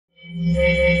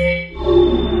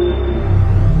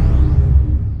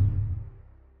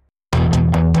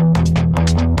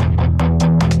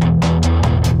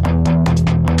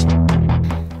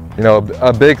You know,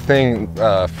 a big thing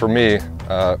for me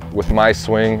with my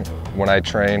swing when I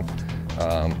train,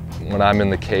 when I'm in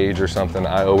the cage or something,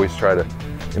 I always try to,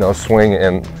 you know, swing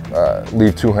and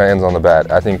leave two hands on the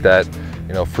bat. I think that,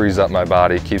 you know, frees up my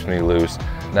body, keeps me loose.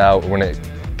 Now,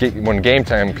 when game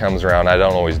time comes around, I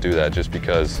don't always do that just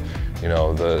because, you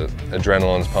know, the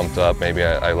adrenaline's pumped up. Maybe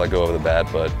I let go of the bat,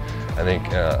 but I think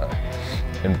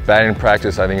in batting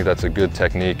practice, I think that's a good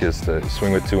technique, is to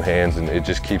swing with two hands, and it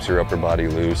just keeps your upper body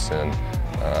loose and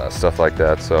stuff like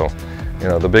that. So, you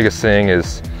know, the biggest thing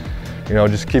is, you know,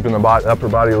 just keeping the upper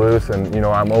body loose, and, you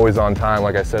know, I'm always on time,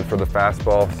 like I said, for the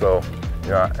fastball. So, you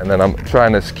know, and then I'm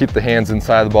trying to keep the hands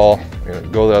inside the ball, you know,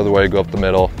 go the other way, go up the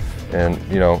middle, and,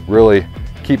 you know, really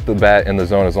keep the bat in the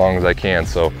zone as long as I can.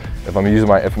 So if I'm using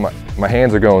if my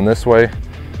hands are going this way,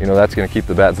 you know, that's going to keep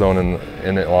the bat zone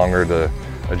in it longer to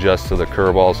adjust to the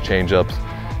curveballs, changeups.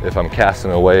 If I'm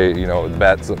casting away, you know, the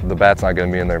bat's not going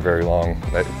to be in there very long.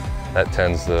 That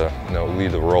tends to, you know,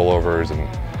 lead to rollovers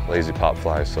and lazy pop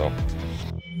flies. So.